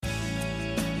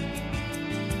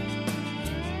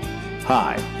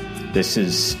Hi, this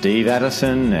is Steve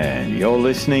Addison, and you're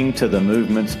listening to the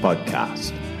Movements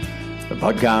Podcast, the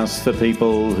podcast for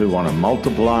people who want to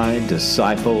multiply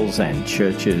disciples and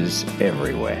churches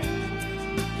everywhere.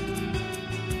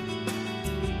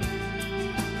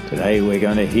 Today we're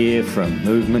going to hear from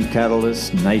movement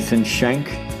catalyst Nathan Shank,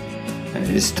 and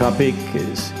his topic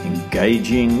is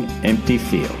engaging empty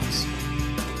fields.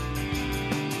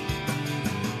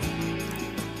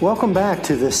 Welcome back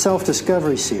to the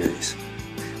Self-Discovery series,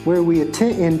 where we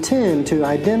intend to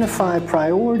identify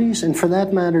priorities and, for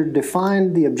that matter,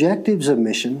 define the objectives of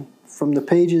mission from the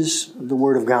pages of the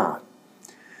Word of God.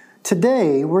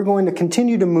 Today, we're going to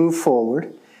continue to move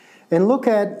forward and look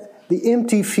at the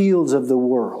empty fields of the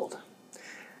world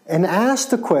and ask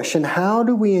the question, how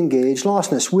do we engage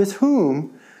lostness? With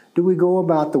whom do we go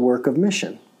about the work of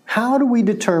mission? How do we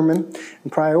determine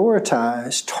and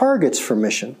prioritize targets for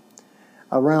mission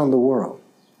around the world?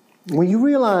 When you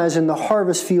realize in the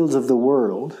harvest fields of the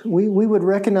world, we would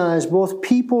recognize both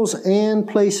peoples and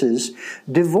places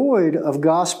devoid of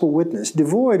gospel witness,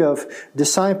 devoid of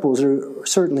disciples or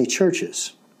certainly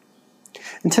churches.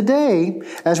 And today,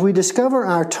 as we discover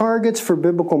our targets for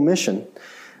biblical mission,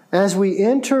 as we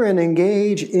enter and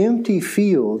engage empty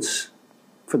fields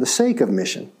for the sake of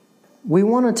mission, we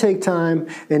want to take time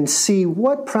and see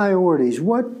what priorities,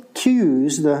 what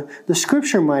cues the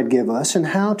Scripture might give us and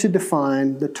how to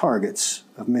define the targets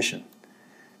of mission.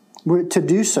 To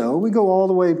do so, we go all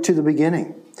the way to the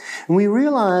beginning. And we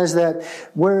realize that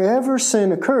wherever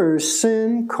sin occurs,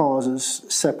 sin causes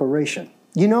separation.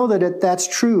 You know that that's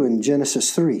true in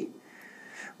Genesis 3.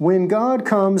 When God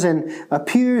comes and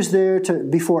appears there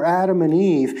before Adam and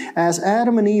Eve, as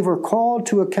Adam and Eve are called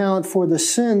to account for the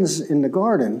sins in the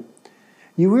garden,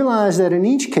 you realize that in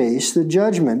each case, the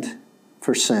judgment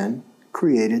for sin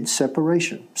created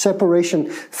separation. Separation,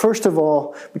 first of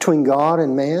all, between God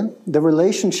and man. The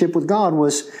relationship with God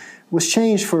was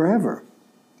changed forever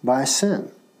by sin.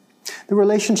 The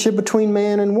relationship between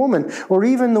man and woman, or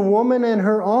even the woman and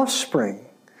her offspring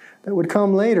that would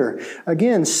come later.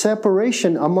 Again,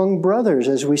 separation among brothers,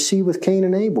 as we see with Cain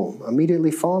and Abel,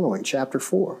 immediately following chapter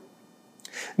 4.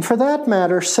 And for that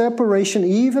matter, separation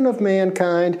even of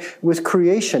mankind with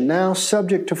creation, now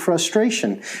subject to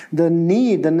frustration, the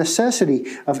need, the necessity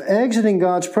of exiting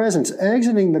God's presence,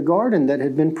 exiting the garden that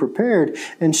had been prepared,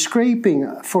 and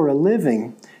scraping for a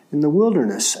living in the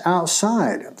wilderness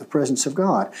outside of the presence of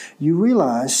God. You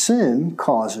realize sin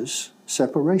causes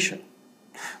separation.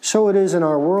 So it is in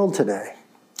our world today.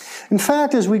 In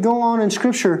fact, as we go on in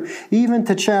Scripture, even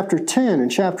to chapter 10 and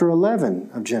chapter 11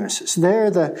 of Genesis, there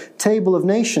the table of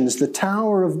nations, the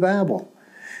Tower of Babel,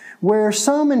 where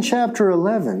some in chapter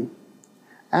 11,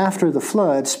 after the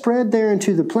flood, spread there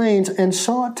into the plains and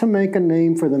sought to make a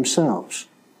name for themselves.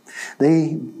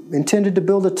 They intended to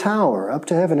build a tower up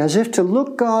to heaven, as if to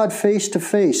look God face to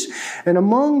face. And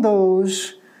among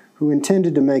those who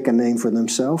intended to make a name for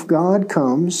themselves, God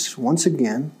comes once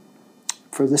again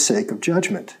for the sake of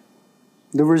judgment.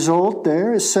 The result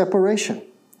there is separation.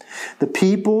 The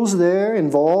peoples there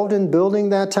involved in building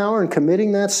that tower and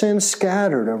committing that sin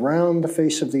scattered around the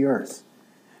face of the earth.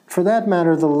 For that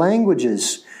matter, the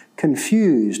languages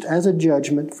confused as a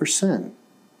judgment for sin.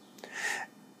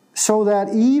 So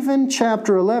that even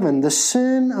chapter 11, the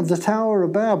sin of the Tower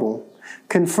of Babel,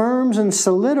 confirms and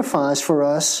solidifies for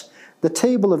us the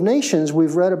table of nations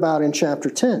we've read about in chapter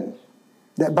 10.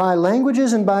 That by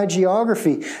languages and by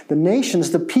geography, the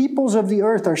nations, the peoples of the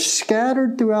earth are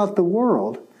scattered throughout the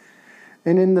world.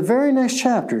 And in the very next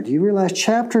chapter, do you realize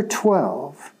chapter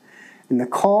 12, in the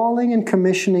calling and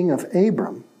commissioning of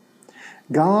Abram,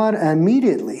 God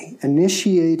immediately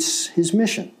initiates his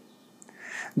mission.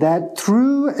 That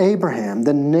through Abraham,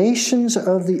 the nations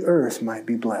of the earth might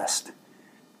be blessed.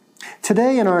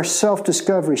 Today in our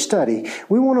self-discovery study,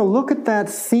 we want to look at that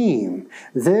theme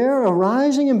there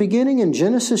arising and beginning in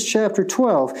Genesis chapter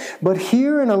 12, but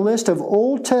here in a list of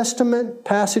Old Testament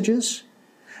passages,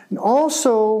 and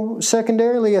also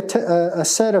secondarily a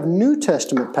set of New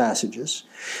Testament passages.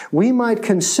 We might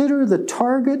consider the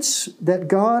targets that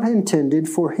God intended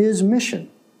for his mission.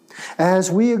 As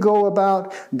we go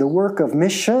about the work of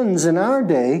missions in our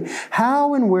day,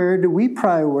 how and where do we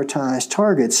prioritize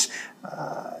targets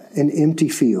in empty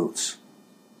fields?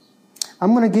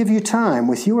 I'm going to give you time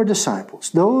with your disciples,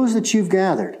 those that you've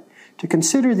gathered, to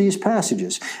consider these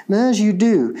passages. And as you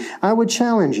do, I would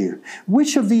challenge you,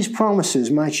 which of these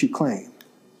promises might you claim?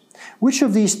 Which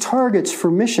of these targets for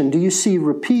mission do you see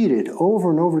repeated over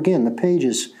and over again in the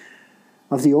pages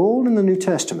of the Old and the New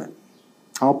Testament?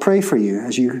 I'll pray for you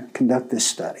as you conduct this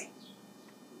study.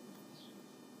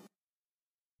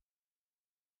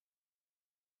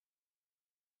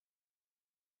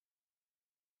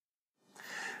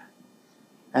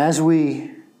 As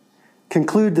we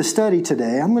conclude the study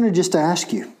today, I'm going to just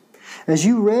ask you, as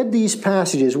you read these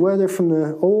passages, whether from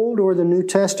the Old or the New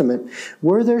Testament,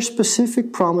 were there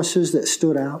specific promises that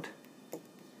stood out?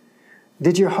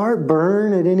 Did your heart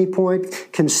burn at any point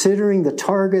considering the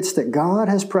targets that God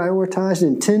has prioritized,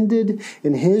 intended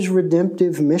in His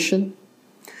redemptive mission?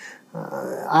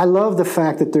 I love the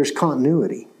fact that there's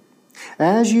continuity.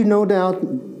 As you no doubt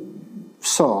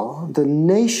saw, the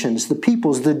nations, the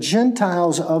peoples, the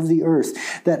Gentiles of the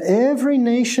earth, that every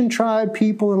nation, tribe,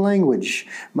 people, and language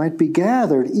might be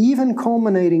gathered, even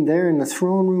culminating there in the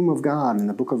throne room of God in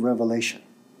the book of Revelation.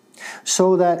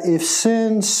 So that if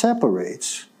sin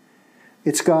separates,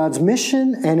 it's God's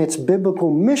mission and its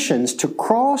biblical missions to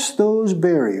cross those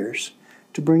barriers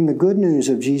to bring the good news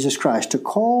of Jesus Christ, to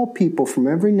call people from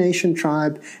every nation,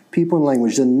 tribe, people, and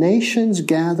language, the nations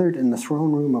gathered in the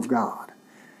throne room of God.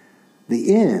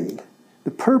 The end,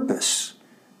 the purpose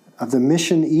of the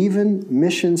mission, even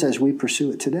missions as we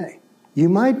pursue it today. You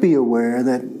might be aware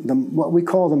that what we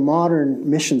call the modern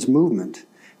missions movement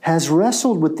has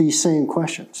wrestled with these same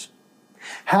questions.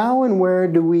 How and where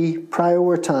do we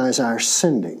prioritize our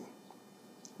sending?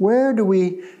 Where do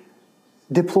we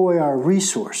deploy our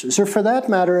resources? Or for that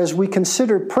matter, as we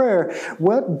consider prayer,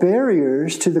 what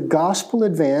barriers to the gospel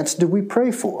advance do we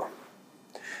pray for?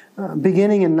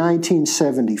 Beginning in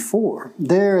 1974,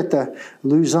 there at the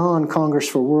Lausanne Congress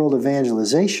for World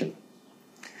Evangelization,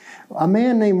 a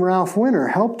man named Ralph Winter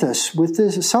helped us with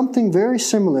this, something very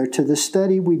similar to the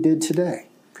study we did today.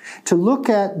 To look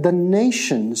at the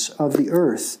nations of the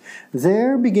earth,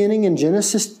 there beginning in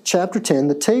Genesis chapter 10,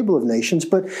 the table of nations,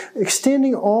 but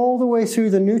extending all the way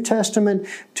through the New Testament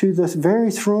to the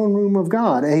very throne room of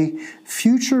God, a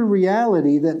future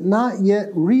reality that not yet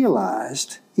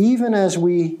realized, even as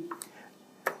we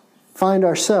find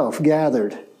ourselves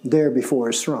gathered there before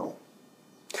His throne.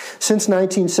 Since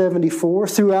 1974,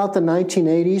 throughout the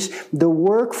 1980s, the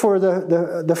work for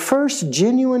the first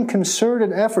genuine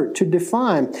concerted effort to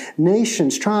define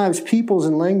nations, tribes, peoples,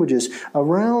 and languages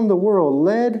around the world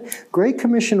led Great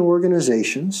Commission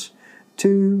organizations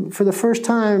to, for the first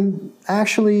time,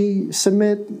 actually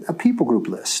submit a people group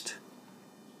list.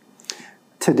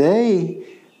 Today,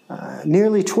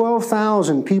 nearly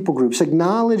 12,000 people groups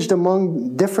acknowledged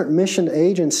among different mission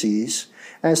agencies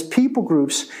as people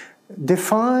groups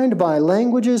defined by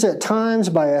languages, at times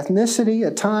by ethnicity,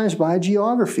 at times by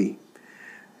geography,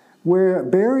 where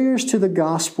barriers to the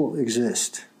gospel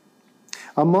exist.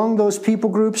 Among those people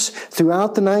groups,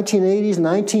 throughout the 1980s,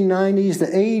 1990s,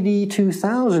 the AD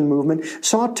 2000 movement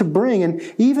sought to bring and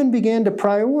even began to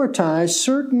prioritize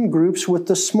certain groups with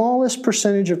the smallest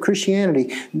percentage of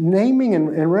Christianity, naming and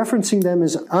referencing them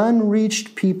as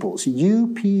unreached peoples,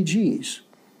 UPGs.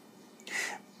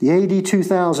 The AD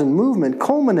 2000 movement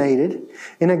culminated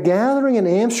in a gathering in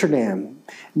Amsterdam.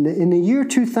 In the year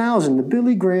 2000, the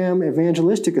Billy Graham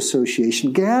Evangelistic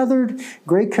Association gathered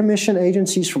Great Commission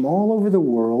agencies from all over the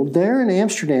world there in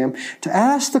Amsterdam to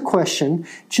ask the question,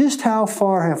 just how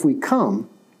far have we come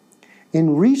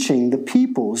in reaching the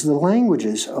peoples, the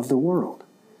languages of the world?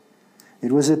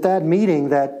 It was at that meeting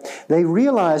that they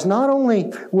realized not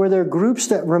only were there groups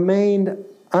that remained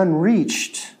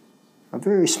unreached, a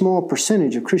very small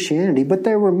percentage of Christianity, but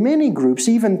there were many groups,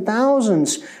 even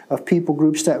thousands of people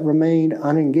groups that remained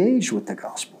unengaged with the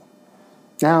gospel.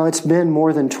 Now, it's been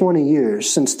more than 20 years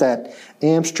since that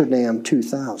Amsterdam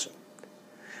 2000.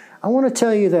 I want to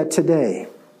tell you that today,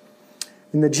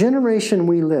 in the generation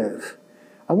we live,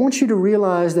 I want you to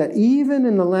realize that even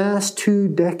in the last 2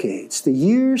 decades, the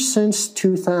years since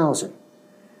 2000,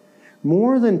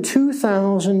 more than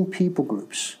 2,000 people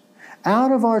groups.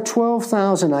 Out of our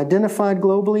 12,000 identified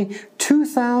globally,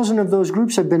 2,000 of those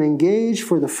groups have been engaged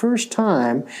for the first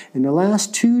time in the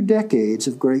last 2 decades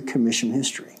of Great Commission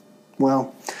history.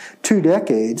 Well, 2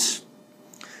 decades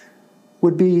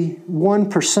would be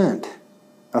 1%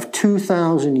 of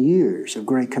 2,000 years of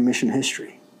Great Commission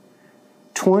history.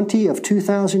 20 of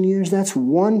 2,000 years, that's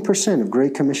 1% of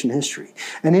Great Commission history.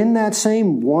 And in that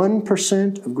same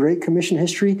 1% of Great Commission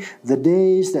history, the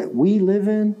days that we live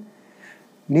in,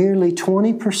 nearly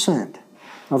 20%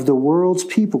 of the world's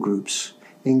people groups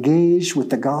engaged with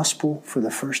the gospel for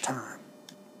the first time.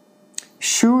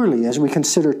 Surely, as we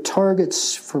consider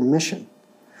targets for mission,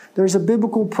 there's a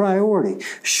biblical priority.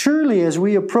 Surely, as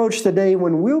we approach the day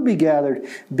when we'll be gathered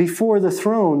before the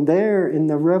throne there in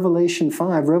the Revelation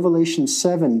 5, Revelation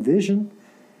 7 vision,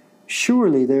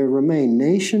 surely there remain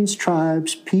nations,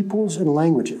 tribes, peoples, and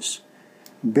languages,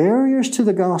 barriers to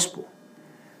the gospel,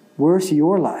 worth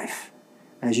your life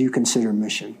as you consider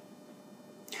mission.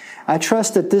 I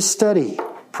trust that this study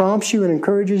prompts you and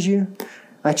encourages you.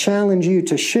 I challenge you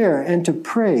to share and to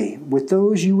pray with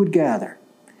those you would gather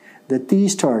that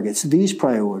these targets, these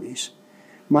priorities,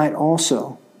 might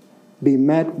also be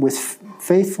met with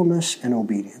faithfulness and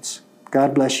obedience.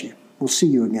 God bless you. We'll see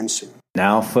you again soon.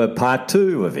 Now for part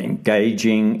 2 of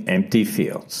Engaging Empty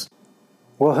Fields.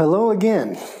 Well, hello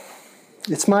again.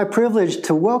 It's my privilege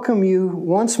to welcome you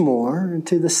once more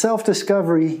to the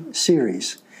Self-Discovery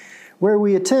series, where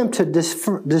we attempt to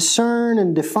discern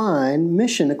and define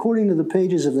mission according to the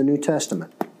pages of the New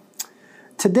Testament.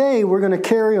 Today, we're going to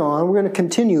carry on. We're going to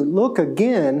continue. Look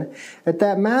again at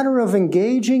that matter of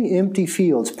engaging empty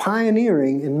fields,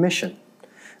 pioneering in mission.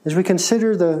 As we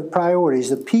consider the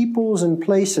priorities, the peoples and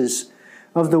places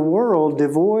of the world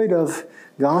devoid of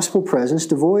gospel presence,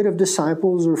 devoid of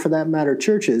disciples, or for that matter,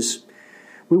 churches,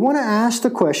 we want to ask the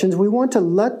questions. We want to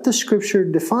let the Scripture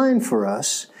define for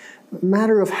us a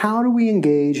matter of how do we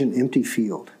engage an empty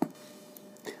field.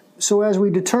 So as we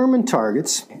determine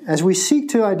targets, as we seek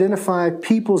to identify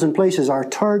peoples and places, our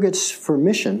targets for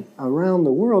mission around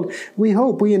the world,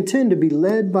 we intend to be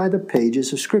led by the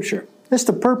pages of Scripture. That's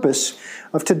the purpose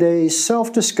of today's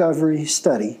self-discovery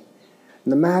study in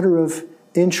the matter of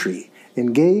entry,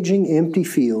 engaging empty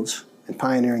fields and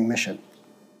pioneering mission.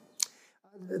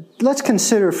 Let's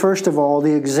consider, first of all,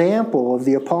 the example of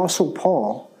the Apostle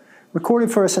Paul,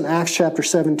 recorded for us in Acts chapter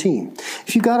 17.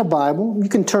 If you've got a Bible, you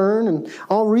can turn, and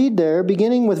I'll read there,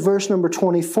 beginning with verse number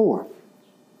 24.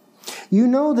 You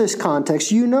know this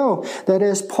context. You know that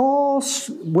as Paul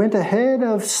went ahead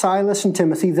of Silas and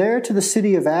Timothy there to the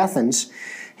city of Athens,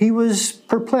 he was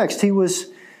perplexed. He was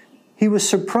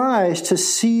surprised to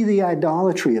see the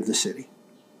idolatry of the city.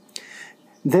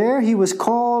 There he was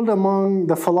called among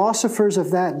the philosophers of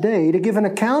that day to give an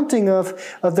accounting of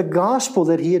the gospel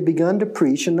that he had begun to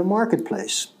preach in the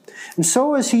marketplace. And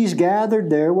so as he's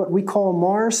gathered there, what we call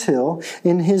Mars Hill,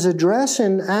 in his address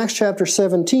in Acts chapter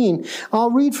 17, I'll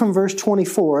read from verse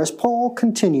 24. As Paul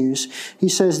continues, he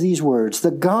says these words, "The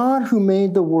God who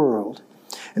made the world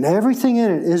and everything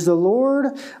in it is the Lord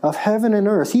of heaven and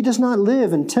earth. He does not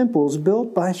live in temples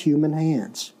built by human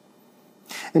hands.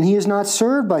 And he is not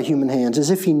served by human hands as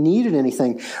if he needed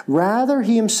anything. Rather,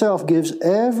 he himself gives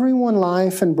everyone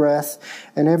life and breath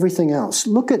and everything else."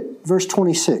 Look at verse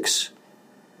 26.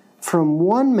 "From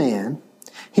one man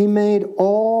he made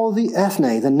all the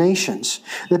ethne, the nations,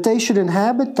 that they should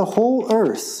inhabit the whole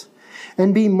earth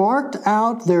and be marked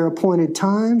out their appointed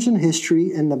times in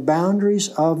history and the boundaries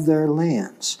of their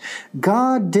lands."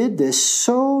 God did this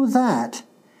so that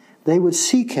they would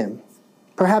seek him,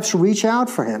 perhaps reach out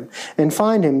for him and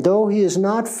find him, though he is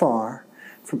not far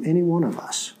from any one of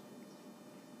us.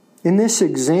 In this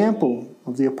example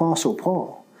of the Apostle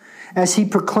Paul, as he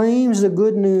proclaims the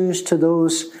good news to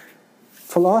those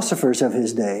philosophers of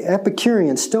his day,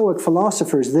 Epicurean, Stoic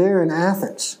philosophers there in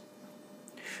Athens,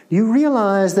 you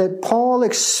realize that Paul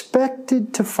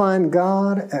expected to find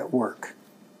God at work.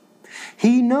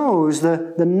 He knows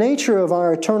the nature of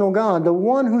our eternal God, the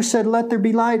one who said, "Let there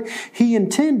be light." He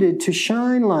intended to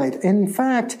shine light. And in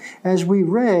fact, as we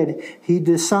read, he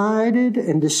decided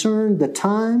and discerned the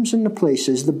times and the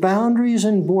places, the boundaries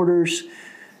and borders,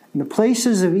 and the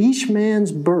places of each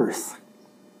man's birth.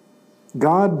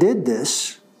 God did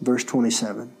this, verse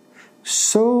 27,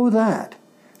 so that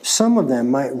some of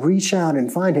them might reach out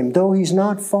and find him, though he's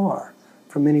not far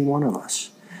from any one of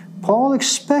us. Paul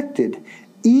expected,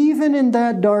 even in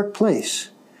that dark place,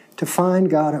 to find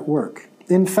God at work.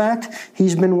 In fact,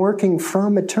 he's been working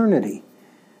from eternity,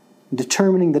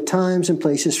 determining the times and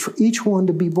places for each one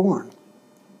to be born.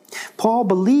 Paul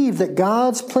believed that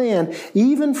God's plan,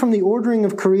 even from the ordering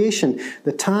of creation,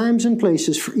 the times and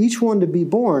places for each one to be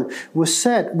born was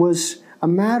a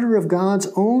matter of God's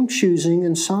own choosing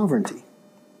and sovereignty.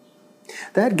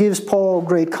 That gives Paul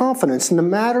great confidence. In the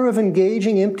matter of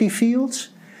engaging empty fields,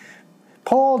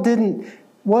 Paul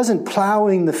wasn't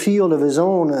plowing the field of his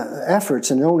own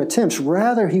efforts and own attempts.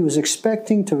 Rather, he was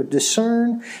expecting to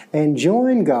discern and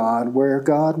join God where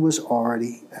God was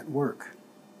already at work.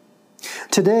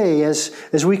 Today, as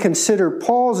we consider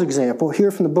Paul's example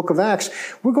here from the book of Acts,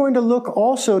 we're going to look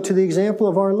also to the example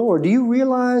of our Lord. Do you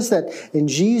realize that in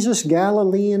Jesus'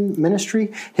 Galilean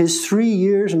ministry, his 3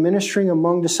 years ministering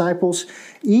among disciples,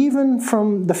 even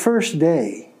from the first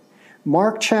day,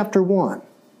 Mark chapter 1,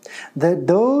 that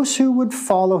those who would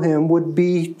follow him would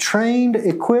be trained,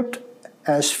 equipped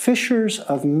as fishers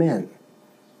of men.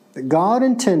 That God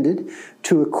intended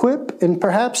to equip and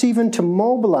perhaps even to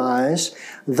mobilize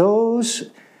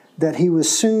those that he was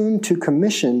soon to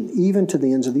commission even to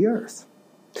the ends of the earth.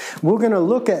 We're going to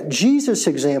look at Jesus'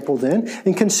 example then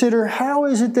and consider how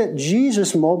is it that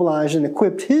Jesus mobilized and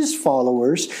equipped his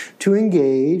followers to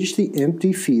engage the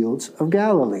empty fields of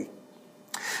Galilee.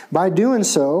 By doing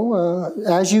so,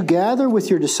 as you gather with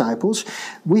your disciples,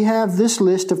 we have this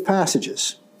list of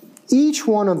passages. Each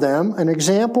one of them an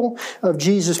example of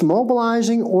Jesus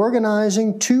mobilizing,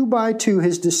 organizing 2 by 2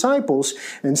 his disciples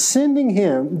and sending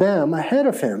them ahead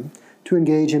of him to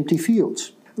engage empty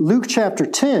fields. Luke chapter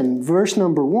 10, verse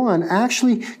number 1,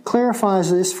 actually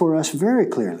clarifies this for us very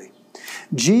clearly.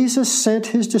 Jesus sent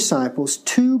his disciples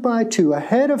 2 by 2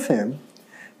 ahead of him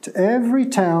to every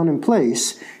town and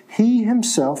place he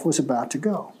himself was about to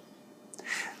go.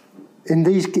 In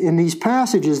these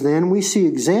passages, then, we see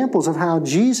examples of how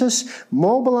Jesus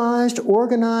mobilized,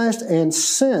 organized, and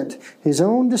sent his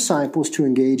own disciples to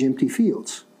engage empty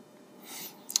fields.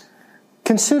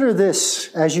 Consider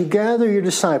this as you gather your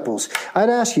disciples. I'd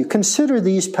ask you, consider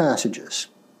these passages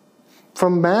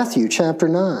from Matthew chapter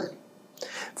 9,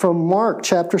 from Mark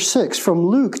chapter 6, from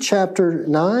Luke chapter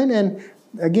 9, and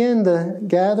again the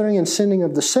gathering and sending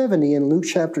of the 70 in Luke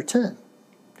chapter 10.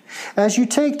 As you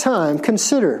take time,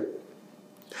 consider,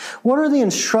 what are the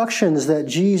instructions that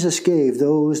Jesus gave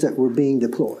those that were being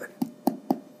deployed?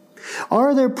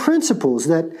 Are there principles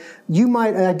that you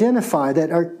might identify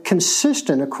that are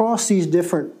consistent across these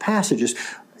different passages?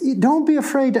 Don't be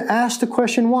afraid to ask the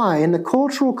question why. In the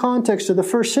cultural context of the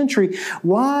first century,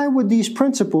 why would these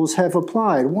principles have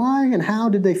applied? Why and how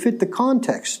did they fit the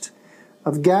context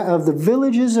of the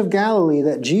villages of Galilee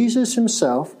that Jesus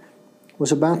himself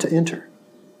was about to enter?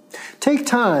 Take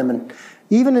time, and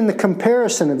even in the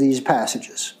comparison of these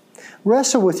passages,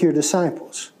 wrestle with your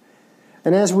disciples.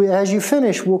 And as you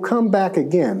finish, we'll come back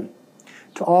again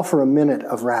to offer a minute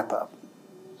of wrap-up.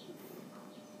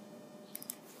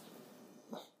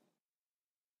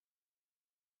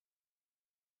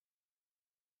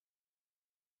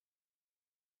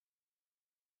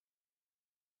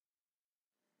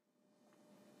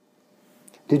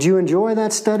 Did you enjoy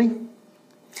that study?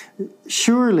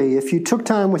 Surely, if you took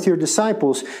time with your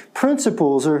disciples,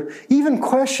 principles or even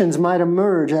questions might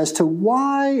emerge as to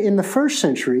why in the first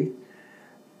century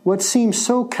what seems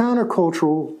so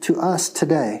countercultural to us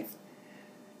today,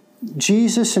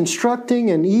 Jesus instructing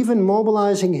and even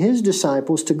mobilizing his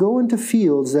disciples to go into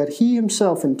fields that he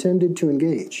himself intended to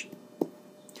engage.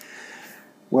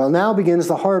 Well, now begins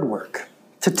the hard work.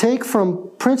 To take from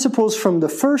principles from the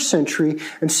first century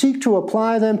and seek to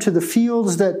apply them to the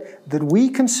fields that we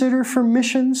consider for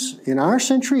missions in our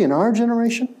century, in our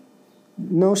generation.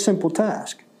 No simple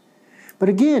task. But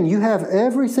again, you have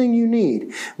everything you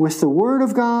need with the Word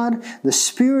of God, the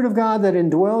Spirit of God that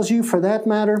indwells you, for that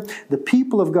matter, the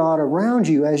people of God around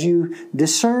you as you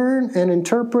discern and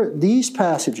interpret these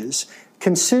passages,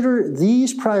 consider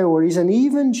these priorities, and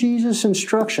even Jesus'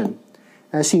 instruction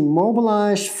as he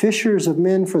mobilized fishers of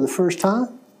men for the first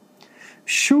time.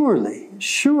 Surely,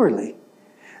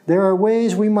 there are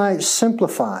ways we might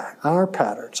simplify our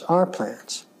patterns, our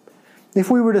plans. If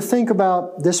we were to think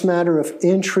about this matter of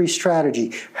entry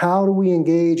strategy, how do we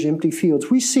engage empty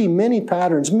fields? We see many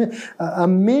patterns, a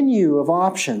menu of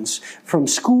options from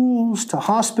schools to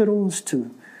hospitals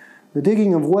to the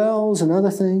digging of wells and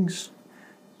other things.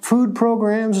 Food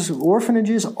programs,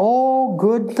 orphanages, all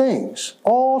good things,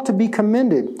 all to be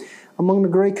commended among the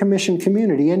Great Commission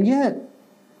community. And yet,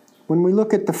 when we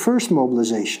look at the first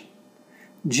mobilization,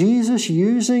 Jesus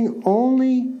using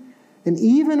only and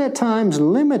even at times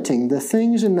limiting the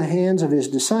things in the hands of his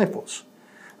disciples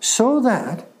so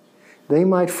that they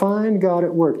might find God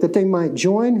at work, that they might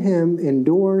join him in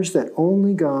doors that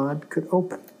only God could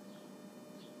open.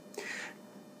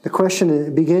 The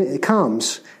question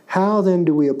comes, how then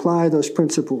do we apply those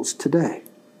principles today?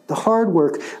 The hard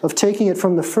work of taking it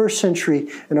from the first century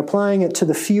and applying it to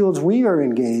the fields we are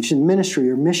engaged in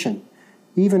ministry or mission,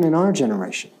 even in our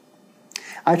generation.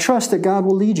 I trust that God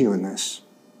will lead you in this.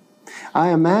 I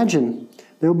imagine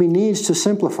there'll be needs to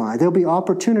simplify. There'll be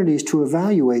opportunities to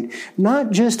evaluate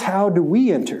not just how do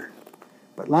we enter,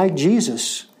 but like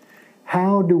Jesus,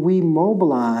 how do we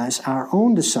mobilize our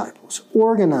own disciples,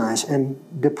 organize and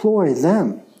deploy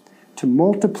them to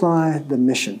multiply the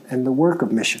mission and the work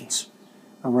of missions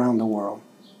around the world.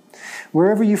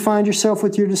 Wherever you find yourself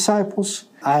with your disciples,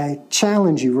 I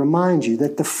challenge you, remind you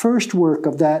that the first work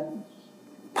of that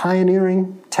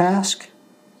pioneering task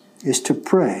is to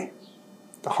pray.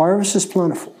 The harvest is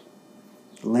plentiful,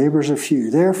 the laborers are few.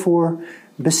 Therefore,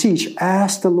 beseech,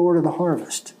 ask the Lord of the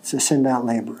harvest to send out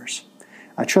laborers.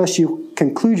 I trust you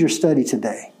conclude your study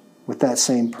today with that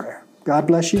same prayer. God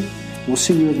bless you. We'll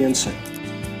see you again soon.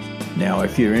 Now,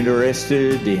 if you're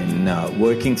interested in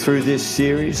working through this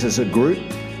series as a group,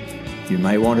 You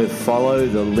may want to follow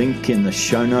the link in the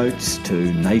show notes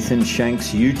to Nathan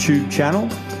Shank's YouTube channel,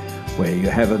 where you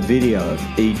have a video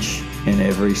of each and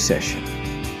every session.